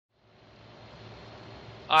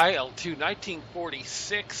IL-2,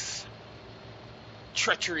 1946,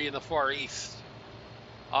 treachery in the Far East.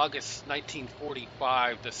 August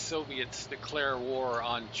 1945, the Soviets declare war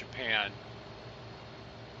on Japan,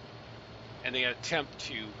 and they attempt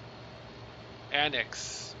to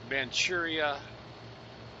annex Manchuria,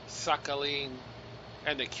 Sakhalin,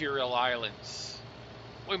 and the Kuril Islands.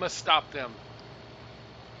 We must stop them.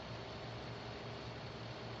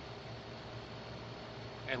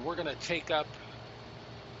 And we're going to take up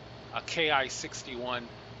a Ki-61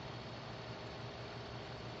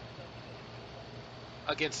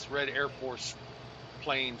 against Red Air Force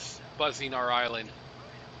planes buzzing our island.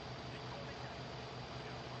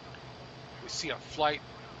 We see a flight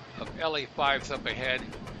of LA-5s up ahead.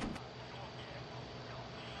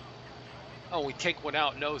 Oh, we take one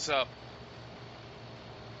out, nose up.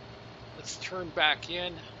 Let's turn back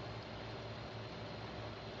in.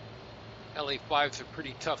 LA-5s are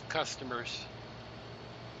pretty tough customers,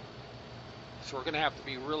 so we're going to have to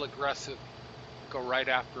be real aggressive, go right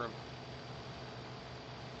after them.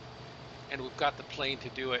 And we've got the plane to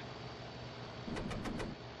do it.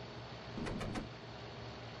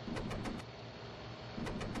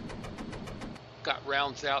 Got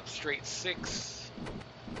rounds out, straight 6.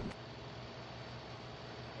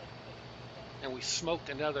 And we smoked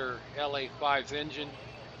another LA-5's engine.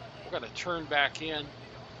 We're going to turn back in.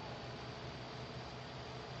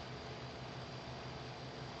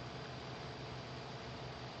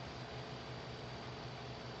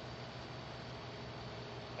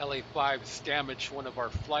 LA-5's damaged one of our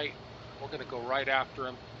flight. We're going to go right after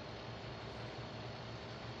him.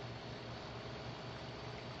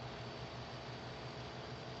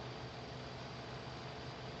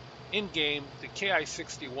 In game, the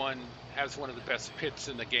Ki-61 has one of the best pits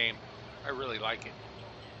in the game. I really like it.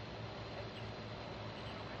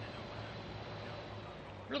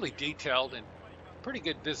 Really detailed and pretty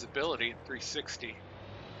good visibility at 360.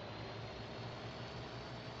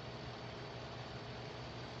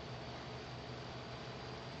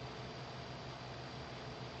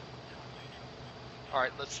 All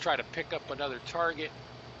right, let's try to pick up another target.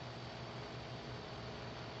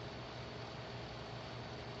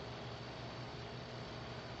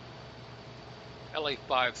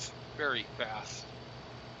 LA-5's very fast.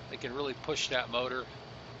 They can really push that motor.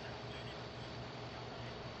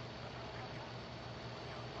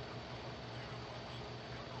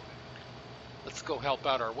 Let's go help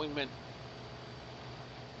out our wingman.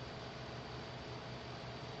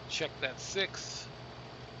 Check that 6.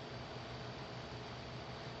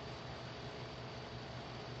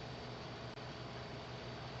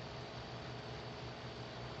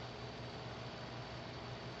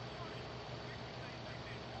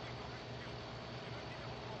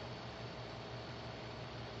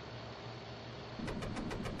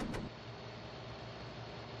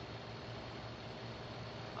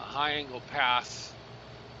 High angle pass.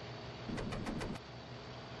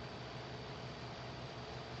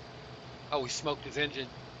 Oh, we smoked his engine.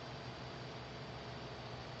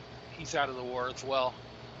 He's out of the war as well.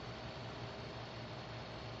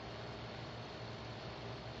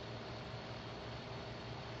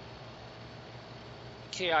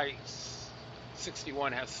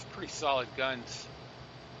 Ki-61 has pretty solid guns.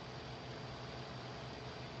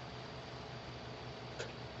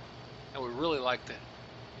 And we really like the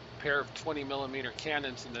pair of 20mm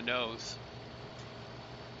cannons in the nose.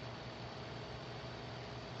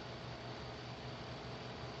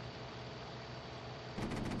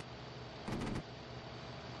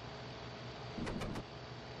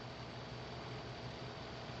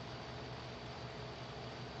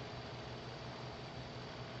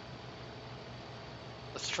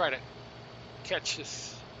 Let's try to catch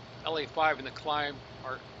this LA-5 in the climb.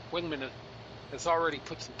 Our wingman has already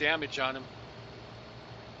put some damage on him.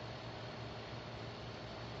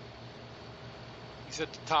 He's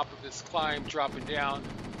at the top of this climb, dropping down.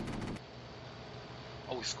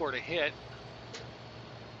 Oh, we scored a hit.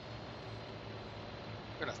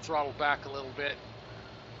 We're going to throttle back a little bit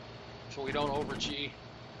so we don't over G.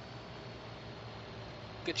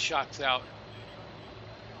 Good shots out.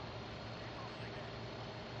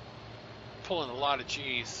 Pulling a lot of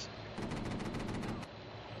G's.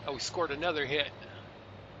 Oh, we scored another hit.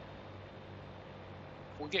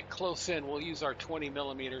 If we get close in, we'll use our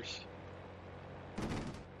 20mm.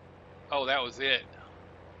 Oh, that was it.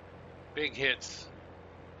 Big hits.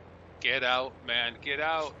 Get out, man. Get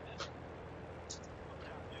out.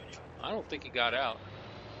 I don't think he got out.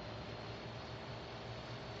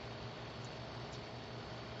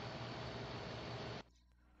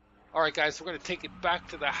 All right, guys, we're going to take it back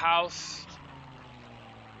to the house.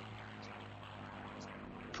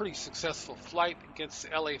 pretty successful flight against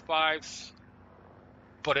the LA-5s,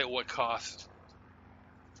 but at what cost?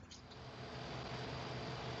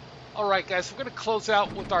 All right, guys, we're going to close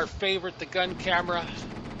out with our favorite, the gun camera.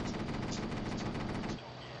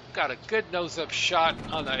 Got a good nose-up shot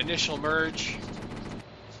on the initial merge.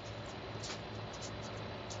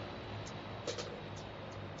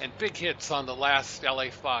 And big hits on the last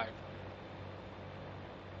LA-5.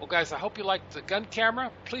 Well, guys, I hope you liked the gun camera.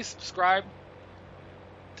 Please subscribe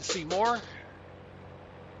to see more.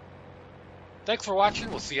 Thanks for watching.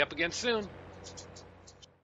 We'll see you up again soon.